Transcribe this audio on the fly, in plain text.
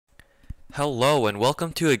Hello and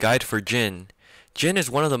welcome to a guide for Jhin. Jhin is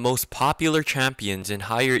one of the most popular champions in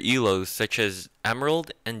higher elos such as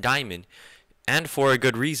Emerald and Diamond, and for a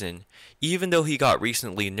good reason. Even though he got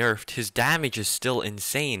recently nerfed, his damage is still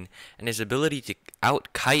insane, and his ability to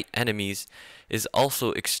out-kite enemies is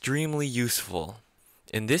also extremely useful.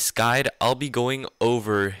 In this guide, I'll be going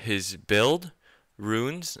over his build,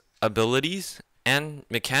 runes, abilities, and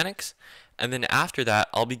mechanics, and then after that,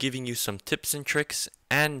 I'll be giving you some tips and tricks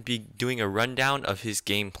and be doing a rundown of his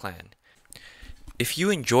game plan. If you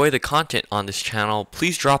enjoy the content on this channel,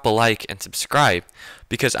 please drop a like and subscribe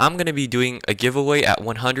because I'm going to be doing a giveaway at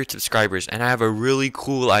 100 subscribers and I have a really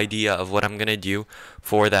cool idea of what I'm going to do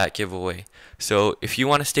for that giveaway. So if you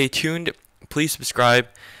want to stay tuned, please subscribe.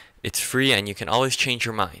 It's free and you can always change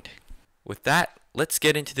your mind. With that, let's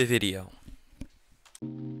get into the video.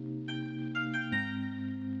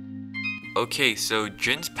 Okay, so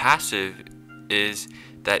Jin's passive is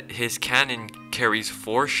that his cannon carries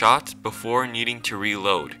 4 shots before needing to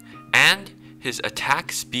reload, and his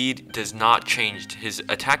attack speed does not change. His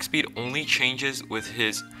attack speed only changes with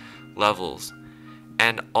his levels,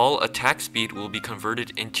 and all attack speed will be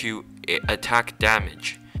converted into attack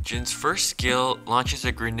damage. Jin's first skill launches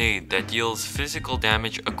a grenade that deals physical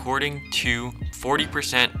damage according to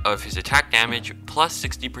 40% of his attack damage plus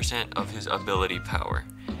 60% of his ability power.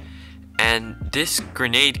 And this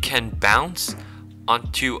grenade can bounce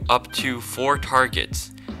onto up to 4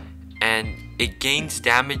 targets, and it gains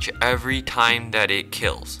damage every time that it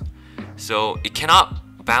kills. So it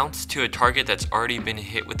cannot bounce to a target that's already been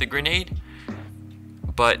hit with the grenade,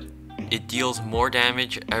 but it deals more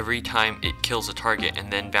damage every time it kills a target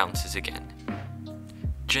and then bounces again.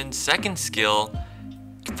 Jin's second skill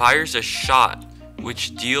fires a shot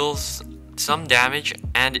which deals some damage,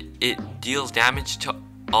 and it deals damage to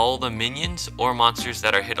all the minions or monsters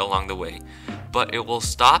that are hit along the way, but it will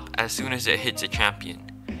stop as soon as it hits a champion.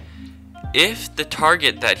 If the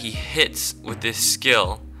target that he hits with this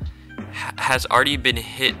skill has already been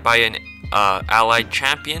hit by an allied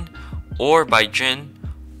champion, or by Jhin,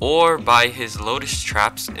 or by his lotus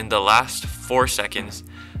traps in the last 4 seconds,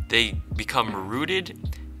 they become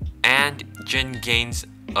rooted and Jhin gains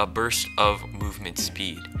a burst of movement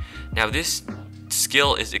speed. Now this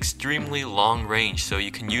skill is extremely long range, so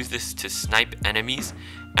you can use this to snipe enemies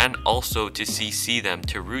and also to CC them,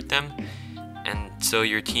 to root them, and so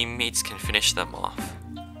your teammates can finish them off.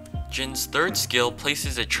 Jin's third skill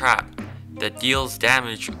places a trap that deals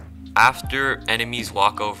damage after enemies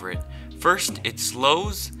walk over it. First, it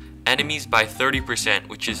slows enemies by 30%,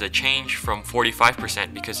 which is a change from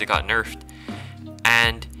 45% because it got nerfed,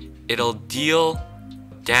 and it'll deal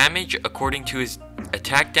damage according to his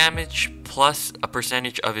attack damage plus a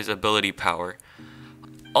percentage of his ability power.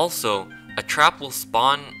 Also, a trap will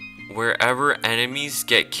spawn wherever enemies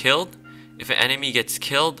get killed. If an enemy gets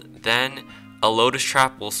killed, then a lotus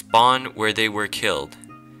trap will spawn where they were killed.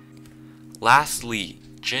 Lastly,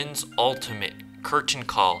 Jin's ultimate, Curtain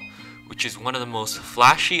Call, which is one of the most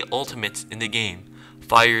flashy ultimates in the game,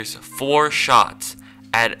 fires 4 shots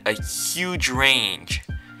at a huge range.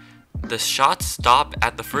 The shots stop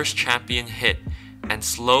at the first champion hit and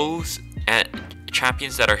slows at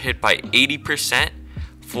champions that are hit by 80%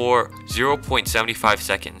 for 0.75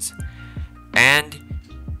 seconds, and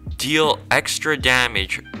deal extra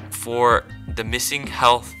damage for the missing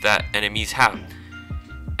health that enemies have.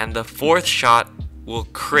 And the 4th shot will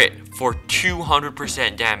crit for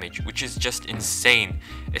 200% damage, which is just insane,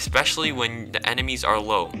 especially when the enemies are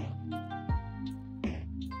low.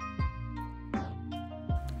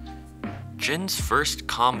 Jin's first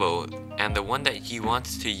combo, and the one that he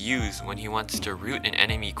wants to use when he wants to root an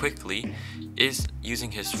enemy quickly, is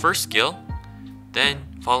using his first skill, then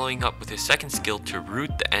following up with his second skill to root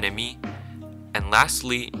the enemy, and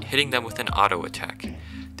lastly hitting them with an auto attack.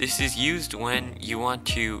 This is used when you want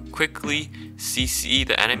to quickly CC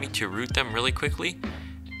the enemy to root them really quickly,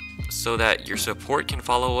 so that your support can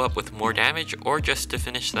follow up with more damage or just to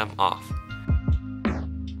finish them off.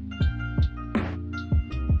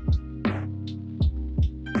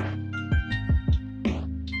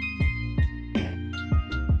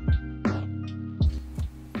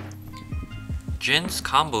 Jin's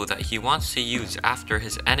combo that he wants to use after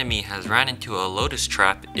his enemy has ran into a lotus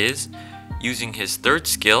trap is using his third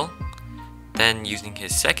skill, then using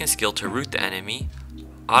his second skill to root the enemy,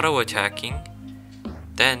 auto attacking,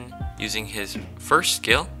 then using his first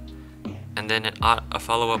skill, and then a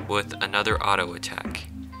follow-up with another auto attack.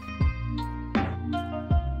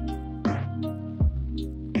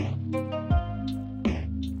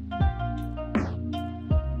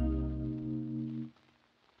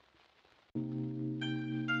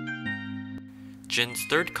 Jin's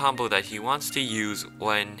third combo that he wants to use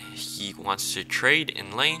when he wants to trade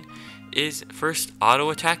in lane is first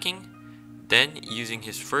auto attacking, then using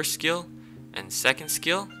his first skill and second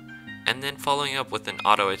skill, and then following up with an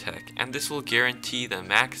auto attack, and this will guarantee the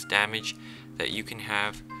max damage that you can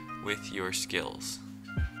have with your skills.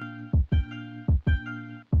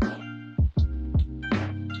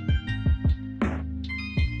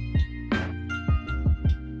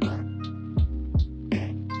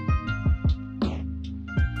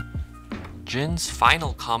 Jin's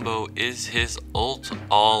final combo is his ult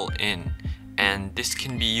all in, and this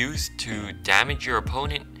can be used to damage your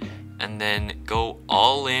opponent and then go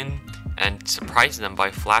all in and surprise them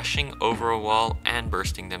by flashing over a wall and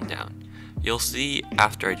bursting them down. You'll see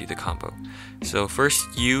after I do the combo. So first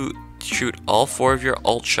you shoot all 4 of your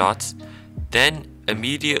ult shots, then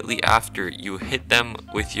immediately after you hit them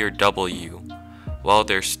with your W while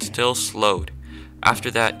they're still slowed.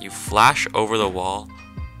 After that you flash over the wall,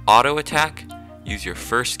 auto attack, use your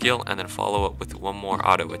first skill, and then follow up with one more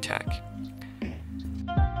auto attack.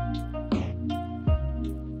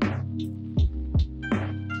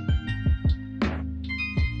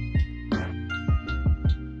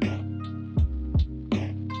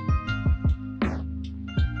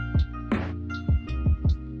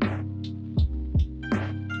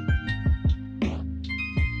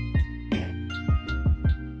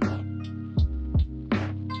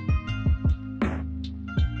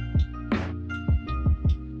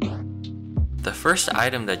 The first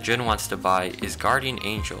item that Jhin wants to buy is Guardian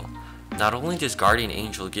Angel. Not only does Guardian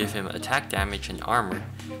Angel give him attack damage and armor,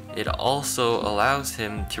 it also allows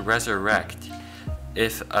him to resurrect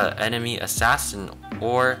if an enemy assassin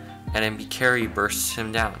or enemy carry bursts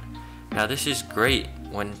him down. Now this is great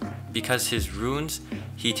because his runes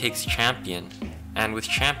he takes champion, and with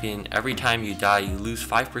champion every time you die you lose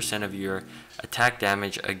 5% of your attack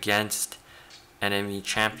damage against enemy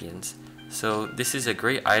champions. So this is a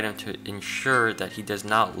great item to ensure that he does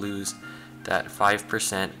not lose that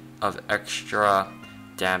 5% of extra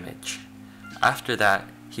damage. After that,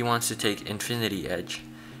 he wants to take Infinity Edge.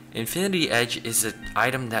 Infinity Edge is an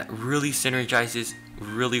item that really synergizes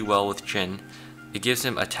really well with Jhin. It gives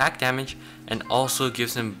him attack damage and also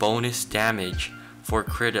gives him bonus damage for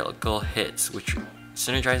critical hits, which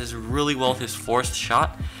synergizes really well with his forced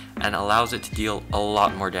shot and allows it to deal a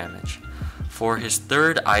lot more damage. For his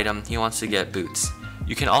third item, he wants to get boots.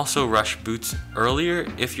 You can also rush boots earlier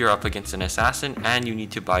if you're up against an assassin and you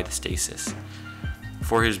need to buy the stasis.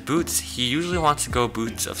 For his boots, he usually wants to go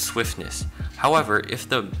boots of swiftness. However, if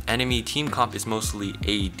the enemy team comp is mostly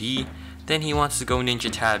AD, then he wants to go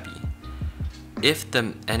Ninja Tabby. If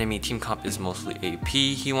the enemy team comp is mostly AP,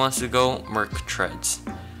 he wants to go Merc Treads.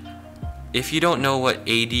 If you don't know what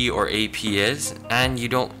AD or AP is, and you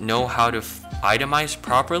don't know how to itemize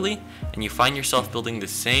properly, and you find yourself building the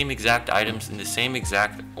same exact items in the same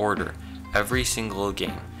exact order every single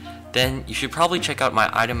game, then you should probably check out my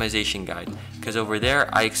itemization guide, because over there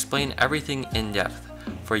I explain everything in depth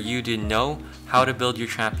for you to know how to build your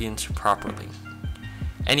champions properly.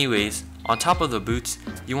 Anyways, on top of the boots,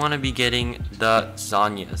 you want to be getting the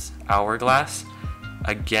Zanya's Hourglass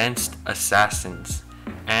against assassins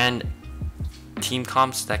and team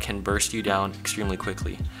comps that can burst you down extremely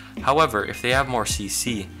quickly. However, if they have more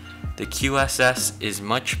CC, the QSS is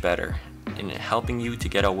much better in helping you to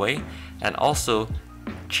get away and also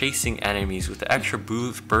chasing enemies with the extra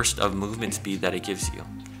burst of movement speed that it gives you.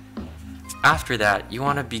 After that, you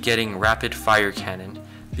want to be getting Rapid Fire Cannon,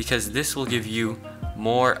 because this will give you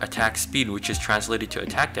more attack speed, which is translated to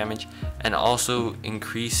attack damage, and also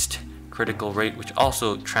increased critical rate, which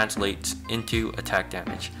also translates into attack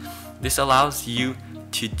damage. This allows you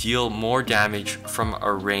to deal more damage from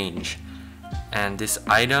a range, and this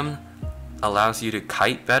item allows you to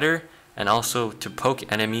kite better and also to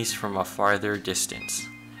poke enemies from a farther distance.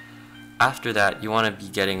 After that, you want to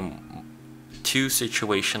be getting 2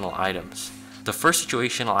 situational items. The first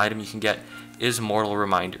situational item you can get is Mortal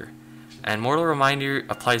Reminder, and Mortal Reminder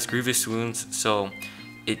applies grievous wounds, so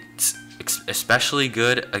it's especially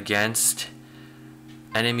good against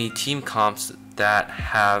enemy team comps that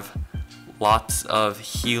have lots of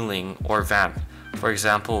healing or vamp. For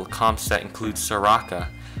example, comps that include Soraka,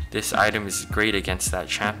 this item is great against that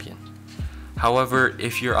champion. However,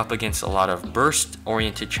 if you're up against a lot of burst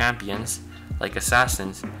oriented champions like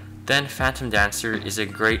assassins, then Phantom Dancer is a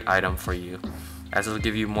great item for you, as it will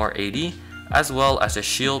give you more AD as well as a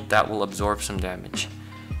shield that will absorb some damage.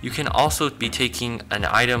 You can also be taking an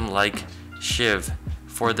item like Shiv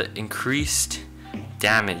for the increased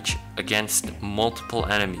damage against multiple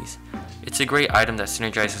enemies. It's a great item that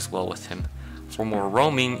synergizes well with him. For more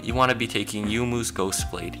roaming, you want to be taking Yumu's Ghost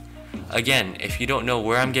Blade. Again, if you don't know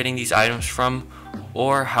where I'm getting these items from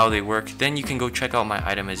or how they work, then you can go check out my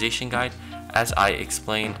itemization guide as I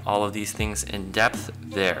explain all of these things in depth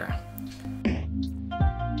there.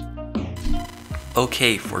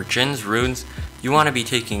 Okay, for Jhin's runes, you want to be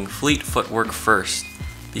taking Fleet Footwork first,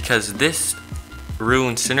 because this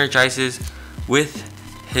rune synergizes with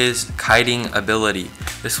his kiting ability.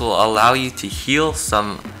 This will allow you to heal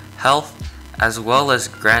some health as well as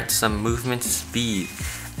grant some movement speed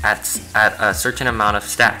at a certain amount of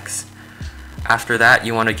stacks. After that,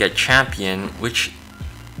 you want to get Champion, which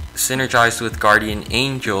synergized with Guardian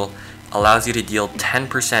Angel allows you to deal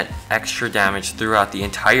 10% extra damage throughout the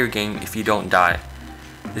entire game if you don't die.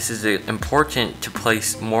 This is important to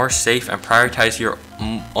place more safe and prioritize your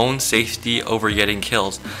own safety over getting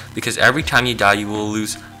kills, because every time you die you will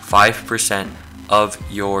lose 5% of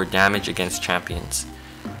your damage against champions.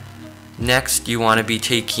 Next, you want to be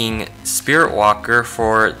taking Spirit Walker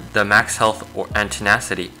for the max health and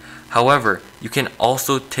tenacity. However, you can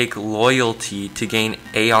also take Loyalty to gain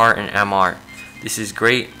AR and MR. This is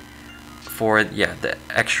great for the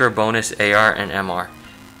extra bonus AR and MR.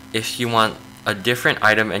 If you want a different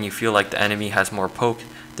item and you feel like the enemy has more poke,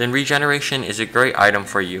 then Regeneration is a great item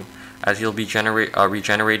for you, as you'll be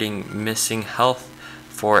regenerating missing health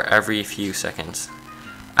for every few seconds.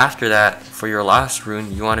 After that, for your last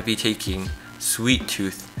rune, you want to be taking Sweet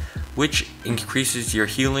Tooth, which increases your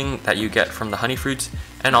healing that you get from the honey fruits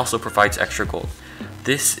and also provides extra gold.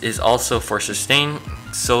 This is also for sustain,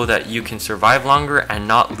 so that you can survive longer and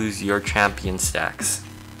not lose your champion stacks.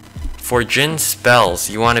 For Jhin's spells,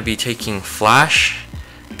 you want to be taking Flash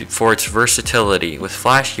for its versatility. With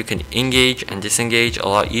Flash, you can engage and disengage a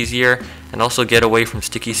lot easier and also get away from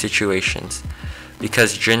sticky situations,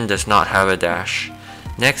 because Jhin does not have a dash.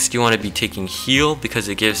 Next, you want to be taking Heal because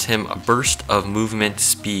it gives him a burst of movement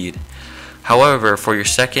speed. However, for your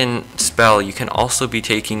second spell, you can also be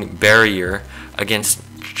taking Barrier against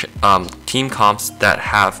team comps that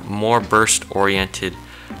have more burst-oriented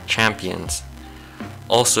champions.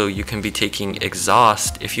 Also, you can be taking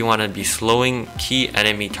Exhaust if you want to be slowing key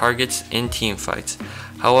enemy targets in team fights.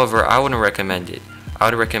 However, I wouldn't recommend it. I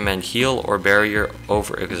would recommend Heal or Barrier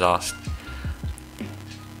over Exhaust.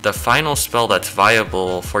 The final spell that's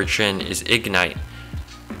viable for Jhin is Ignite.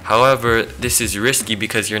 However, this is risky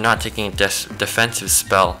because you're not taking a defensive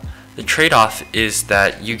spell. The trade-off is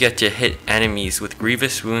that you get to hit enemies with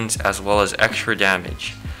grievous wounds as well as extra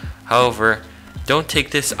damage. However, don't take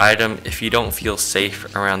this item if you don't feel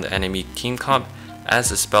safe around the enemy team comp, as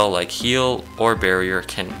a spell like Heal or Barrier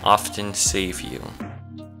can often save you.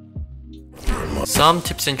 Some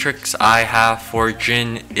tips and tricks I have for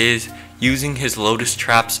Jhin is using his Lotus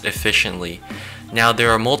Traps efficiently. Now,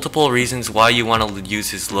 there are multiple reasons why you want to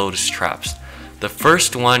use his Lotus Traps. The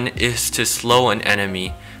first one is to slow an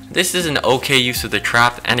enemy. This is an okay use of the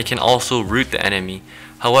trap, and it can also root the enemy.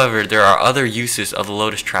 However, there are other uses of the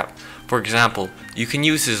Lotus Trap. For example, you can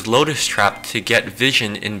use his Lotus Trap to get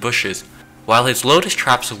vision in bushes. While his Lotus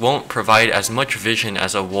Traps won't provide as much vision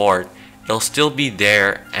as a ward, it'll still be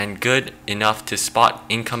there and good enough to spot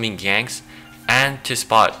incoming ganks and to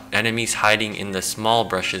spot enemies hiding in the small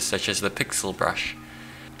brushes such as the Pixel Brush.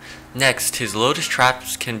 Next, his Lotus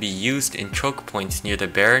Traps can be used in choke points near the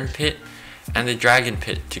Baron Pit and the Dragon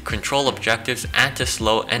Pit to control objectives and to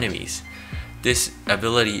slow enemies. This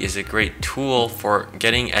ability is a great tool for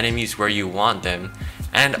getting enemies where you want them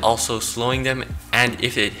and also slowing them, and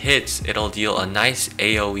if it hits, it'll deal a nice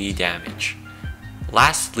AoE damage.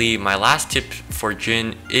 Lastly, my last tip for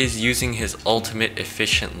Jhin is using his ultimate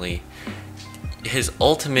efficiently. His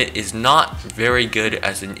ultimate is not very good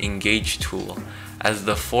as an engage tool, as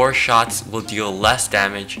the 4 shots will deal less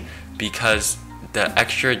damage because the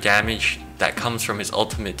extra damage that comes from his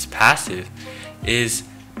ultimate's passive is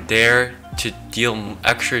there to deal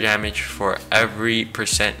extra damage for every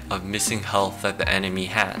percent of missing health that the enemy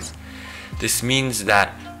has. This means that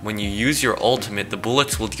when you use your ultimate, the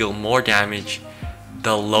bullets will deal more damage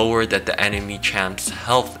the lower that the enemy champ's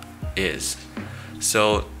health is.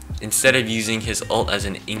 So instead of using his ult as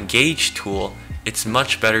an engage tool, it's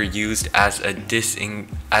much better used as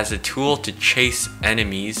a tool to chase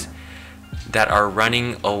enemies that are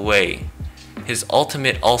running away. His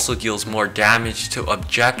ultimate also deals more damage to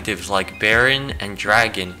objectives like Baron and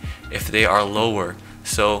Dragon if they are lower,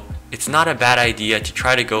 so it's not a bad idea to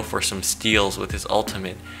try to go for some steals with his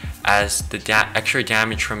ultimate, as the extra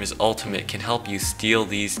damage from his ultimate can help you steal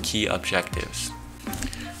these key objectives.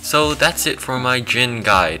 So that's it for my Jhin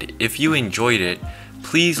guide. If you enjoyed it,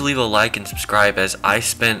 please leave a like and subscribe, as I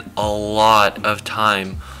spent a lot of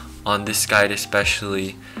time on this guide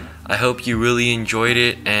especially. I hope you really enjoyed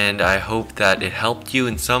it, and I hope that it helped you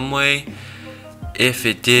in some way. If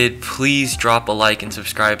it did, please drop a like and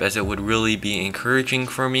subscribe, as it would really be encouraging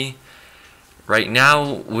for me. Right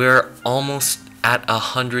now, we're almost at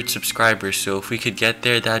 100 subscribers, so if we could get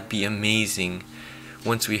there, that'd be amazing.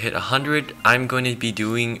 Once we hit 100, I'm going to be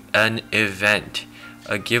doing an event,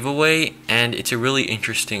 a giveaway, and it's a really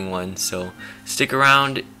interesting one, so stick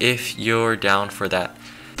around if you're down for that.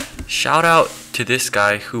 Shout out to this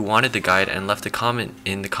guy who wanted the guide and left a comment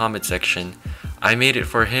in the comment section. I made it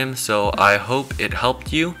for him, so I hope it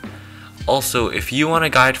helped you. Also, if you want a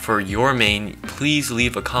guide for your main, please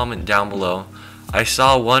leave a comment down below. I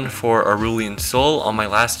saw one for Aurelian Soul on my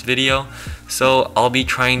last video, so I'll be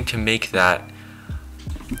trying to make that.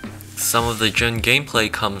 Some of the Jhin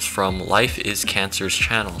gameplay comes from Life is Cancer's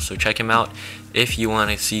channel, so check him out if you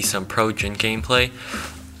want to see some pro Jhin gameplay.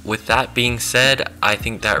 With that being said, I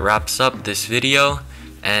think that wraps up this video,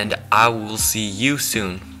 and I will see you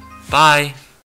soon. Bye!